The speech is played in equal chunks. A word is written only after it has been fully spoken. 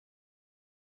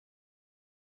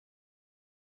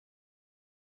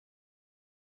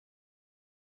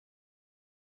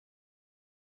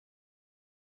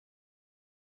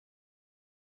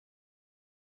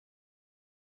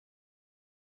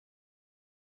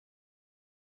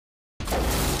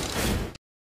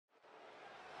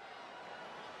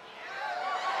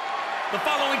The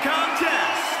following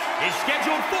contest is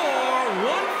scheduled for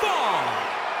one fall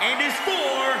and is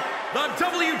for the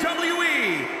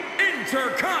WWE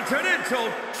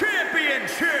Intercontinental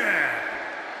Championship.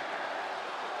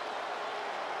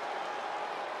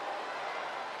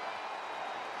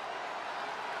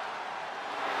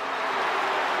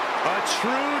 A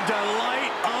true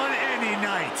delight on any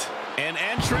night. An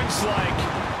entrance like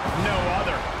no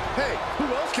other. Hey, who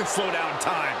else can slow down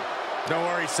time? Don't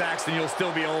worry, Saxton, you'll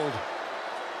still be old.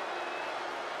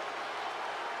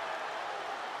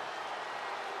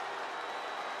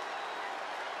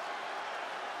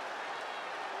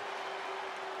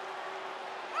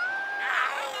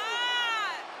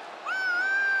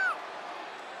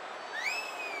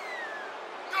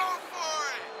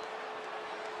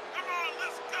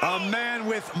 A man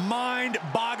with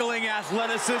mind-boggling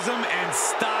athleticism and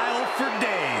style for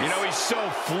days. You know, he's so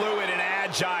fluid and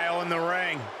agile in the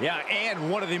ring. Yeah,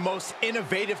 and one of the most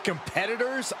innovative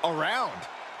competitors around.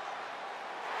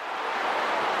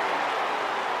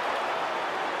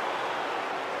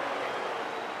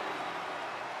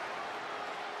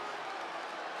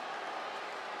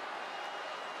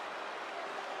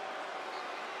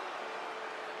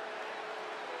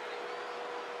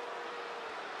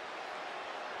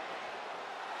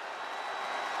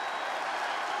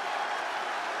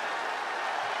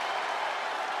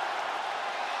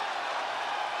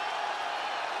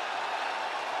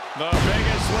 The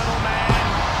biggest little man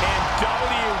in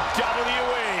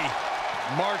WWE.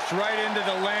 Marched right into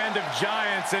the land of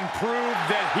giants and proved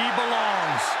that he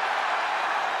belongs.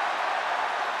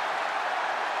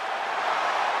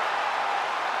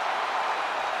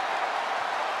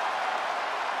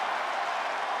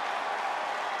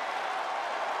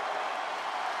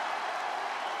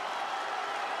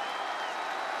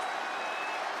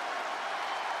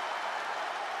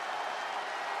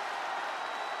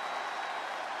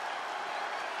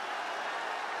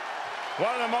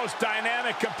 One of the most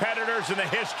dynamic competitors in the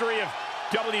history of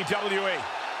WWE.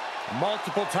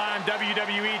 Multiple-time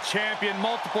WWE champion,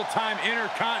 multiple-time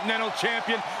Intercontinental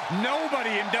champion.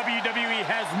 Nobody in WWE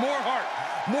has more heart,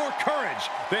 more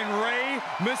courage than Rey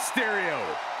Mysterio.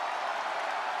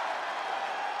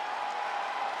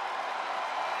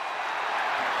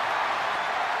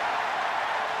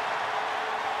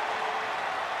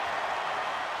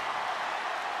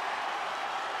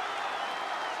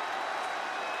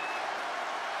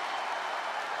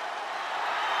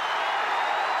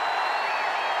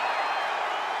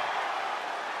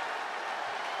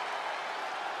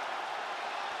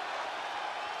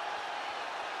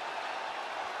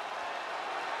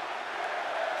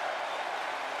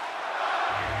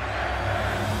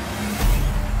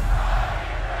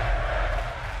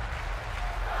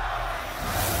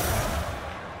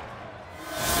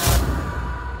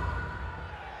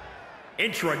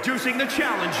 Introducing the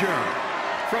challenger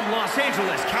from Los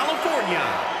Angeles, California,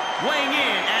 weighing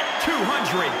in at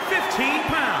 215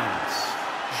 pounds,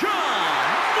 John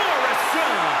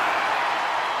Morrison.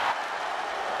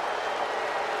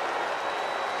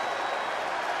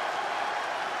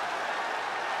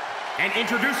 And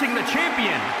introducing the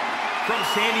champion from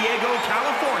San Diego,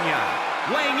 California,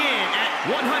 weighing in at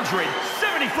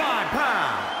 175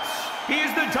 pounds. He is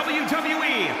the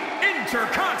WWE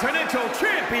Intercontinental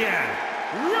Champion,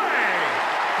 Rey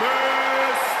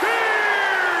Mysterio!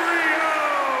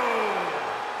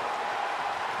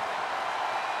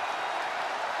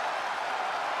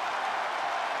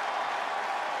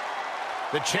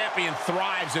 The champion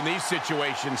thrives in these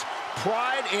situations.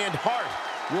 Pride and heart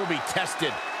will be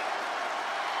tested.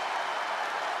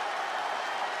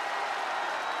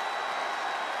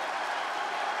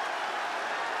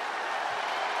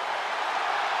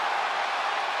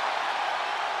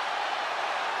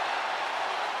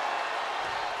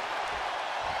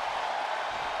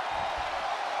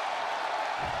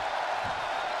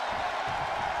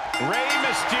 Rey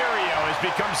Mysterio has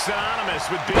become synonymous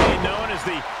with being known as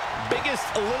the biggest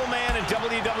little man in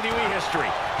WWE history.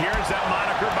 He earns that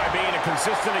moniker by being a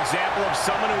consistent example of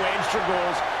someone who aims for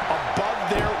goals above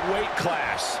their weight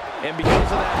class. And because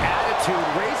of that attitude,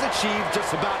 Rey's achieved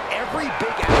just about every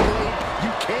big accolade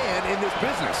you can in this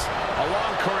business. A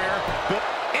long career, but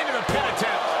into the pin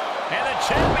attempt. And the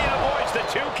champion avoids the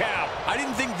 2 count. I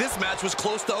didn't think this match was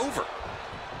close to over.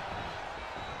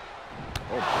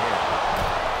 Oh, man.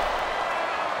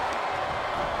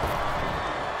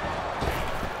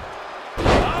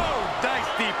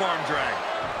 Deep arm drag.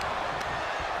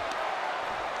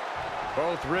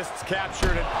 Both wrists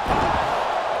captured. And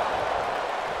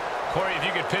Corey, if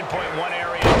you could pinpoint one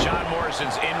area in John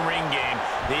Morrison's in-ring game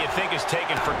that you think is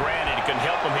taken for granted, it can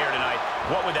help him here tonight,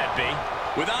 what would that be?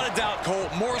 Without a doubt, Cole,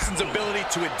 Morrison's ability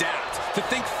to adapt, to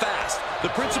think fast. The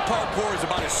Prince of Parkour is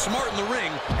about as smart in the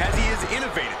ring as he is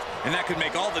innovative, and that could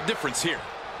make all the difference here.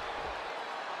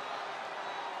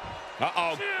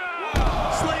 Uh-oh.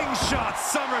 Slingshot,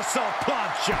 somersault,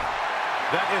 plancha.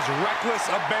 That is reckless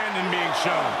abandon being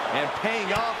shown. And paying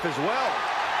off as well.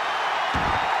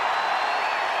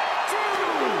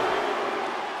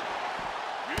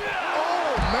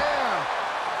 Oh, man.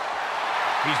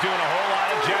 He's doing a whole lot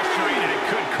of gesturing, and it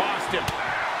could cost him.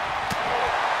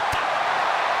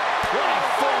 What a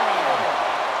forearm.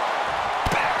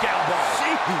 Back elbow.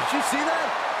 Jeez, did you see that?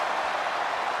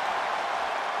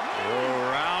 Oh,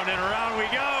 round and round we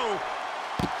go.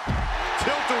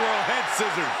 Tilt-a-whirl head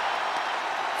scissors.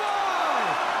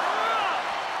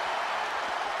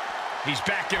 He's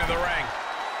back into the ring.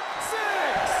 6.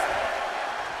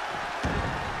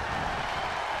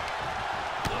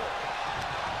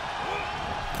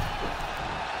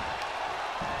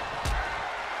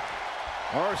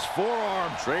 Harsh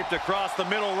forearm. Draped across the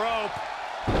middle rope.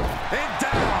 And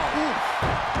down. Ooh.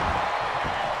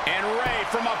 And Rey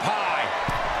from up high.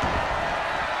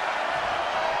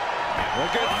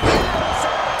 Look at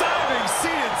diving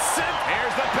seated sit.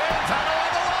 Here's the pin. Title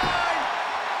on the line.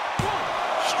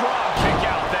 Strong kick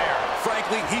out there.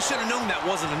 Frankly, he should have known that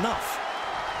wasn't enough.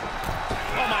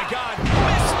 Oh, my God.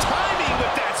 Missed timing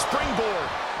with that springboard.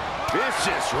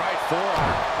 Vicious right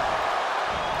forearm.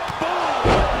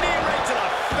 Boom. Knee right to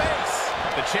the face.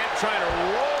 The champ trying to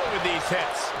roll with these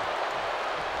hits.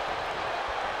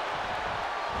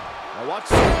 Now watch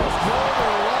this.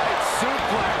 Northern Light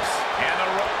suplex. And the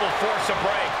rope will force a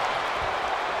break.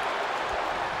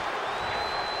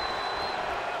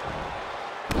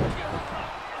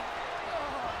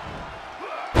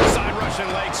 Side Russian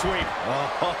leg sweep.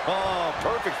 Oh,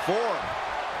 perfect form.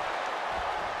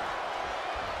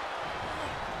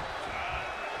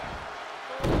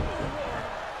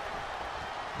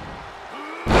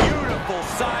 Beautiful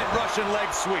side Russian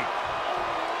leg sweep.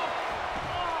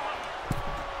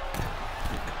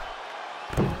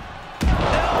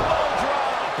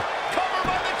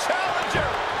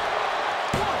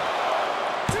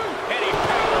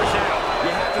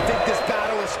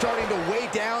 Starting to weigh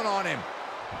down on him.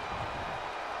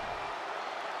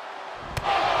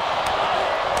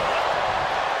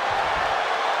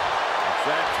 It's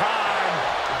that time.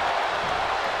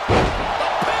 The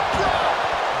pin drop.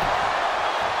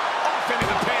 Off into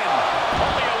the pin.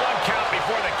 Only a 1 count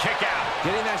before the kick out.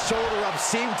 Getting that shoulder up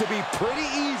seemed to be pretty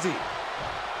easy.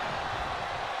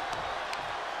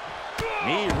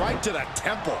 Knee right to the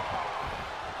temple.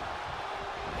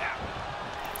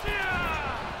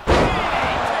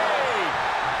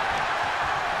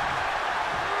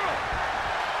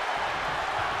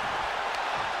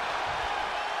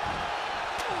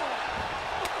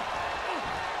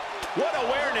 What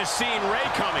awareness seeing Rey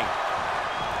coming.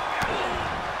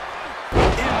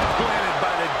 Implanted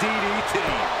by the DDT.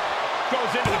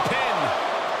 Goes into the pin.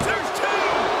 There's 2.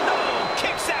 No,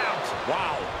 kicks out.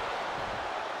 Wow.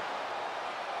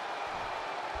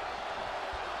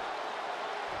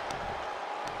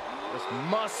 Just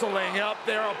muscling up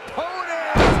their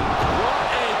opponent.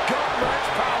 What a gut-wrench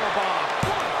powerbomb.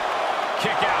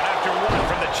 Kick out after 1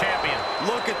 from the champion.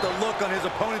 Look at the look on his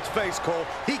opponent's face, Cole.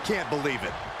 He can't believe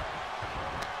it.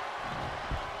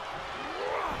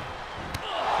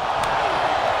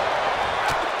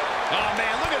 Oh,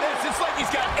 man, look at this. It's like he's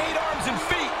got 8 arms and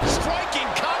feet. Striking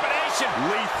combination.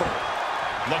 Lethal.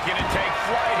 Looking to take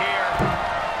flight here.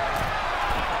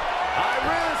 High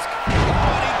risk.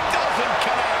 But he doesn't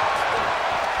connect.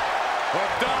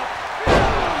 Hooked up.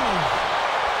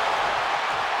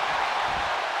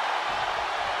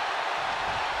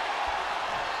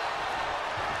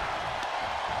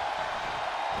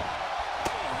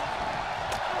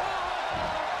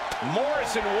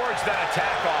 Morrison wards that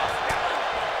attack off.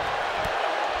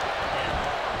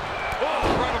 Oh,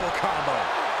 incredible combo.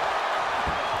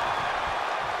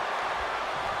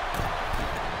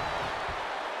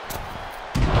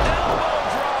 Elbow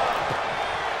drop.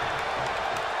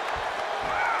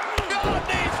 Oh,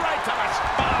 knees right to the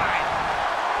spine.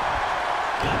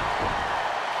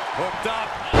 Hooked up.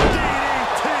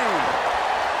 DDT.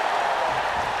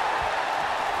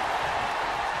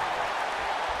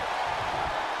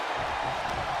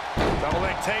 Double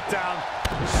leg takedown.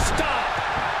 Stop.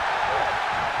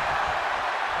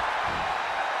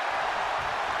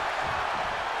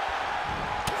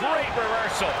 Great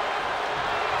reversal.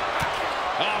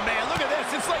 Oh, man, look at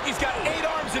this. It's like he's got 8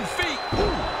 arms and feet.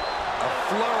 A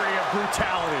flurry of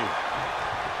brutality.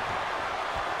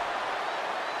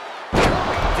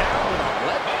 Down with a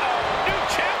leg. New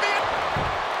champion.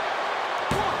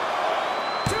 1,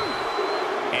 2.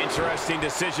 Interesting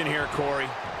decision here, Corey.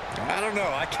 I don't know.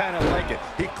 I kind of like it.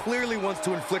 He clearly wants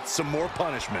to inflict some more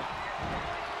punishment.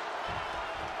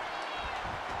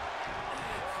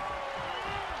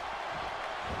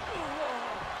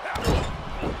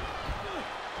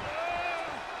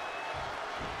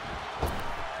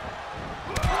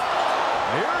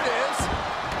 Here it is.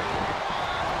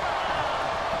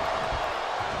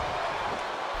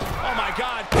 Oh, my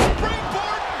God.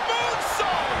 Springboard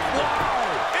moonsault.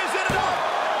 Wow. Is it enough?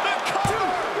 The cover.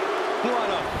 What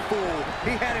a fool.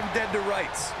 He had him dead to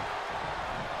rights.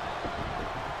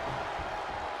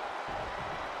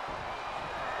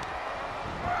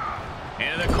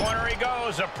 Into the corner he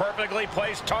goes. A perfectly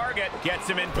placed target. Gets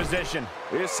him in position.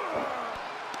 This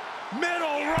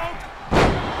Middle rope.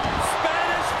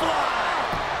 Spanish fly.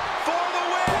 For the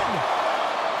win.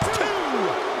 2.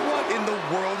 What in the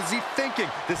world is he thinking?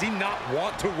 Does he not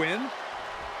want to win?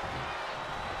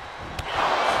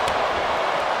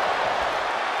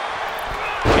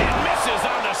 And misses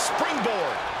on the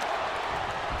springboard.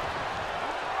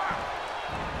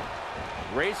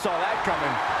 Rey saw that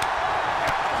coming.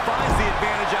 Finds the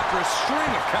advantage after a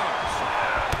string of counters.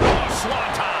 Oh,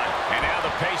 swanton. And now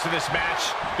the pace of this match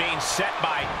being set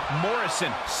by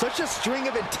Morrison. Such a string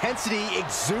of intensity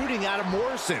exuding out of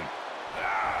Morrison.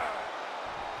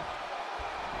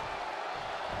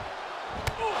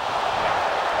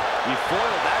 He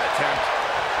foiled that attempt.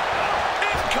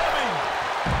 Incoming!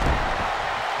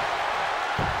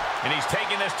 And he's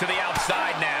taking this to the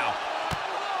outside now.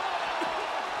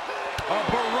 A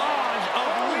barrage of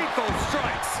lethal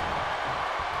strikes.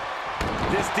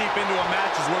 This deep into a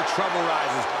match is where trouble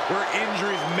rises, where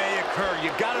injuries may occur.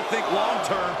 You got to think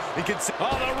long-term and consider.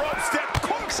 Oh, the rope step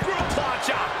corkscrew claw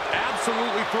chop.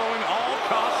 Absolutely throwing all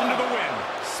caution to the wind.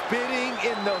 Spitting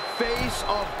in the face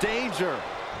of danger.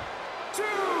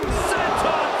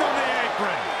 Senton from the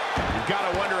apron. You've got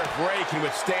to wonder if Rey can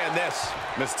withstand this.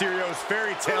 Mysterio's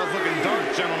fairy tale's looking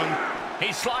dark, gentlemen.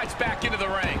 He slides back into the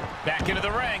ring. Back into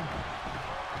the ring.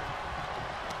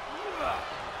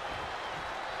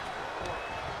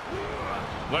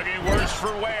 Looking worse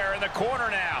for wear in the corner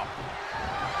now.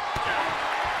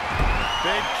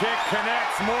 Big kick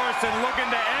connects. Morrison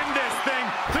looking to end this thing.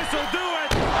 This'll do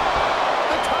it.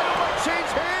 The title might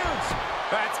change hands.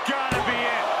 That's gotta be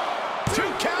it. 2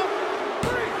 count.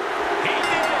 3. He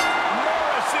did it.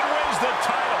 Morrison wins the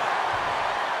title.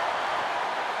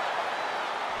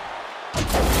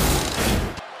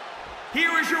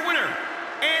 Here is your winner,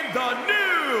 and the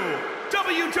new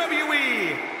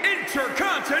WWE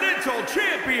Intercontinental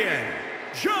Champion,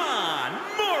 John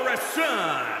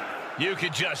Morrison. You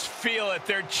could just feel it.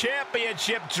 Their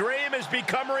championship dream has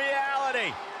become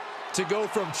reality. To go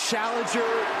from challenger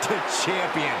to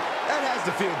champion. That has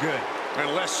to feel good.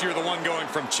 Unless you're the one going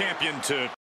from champion to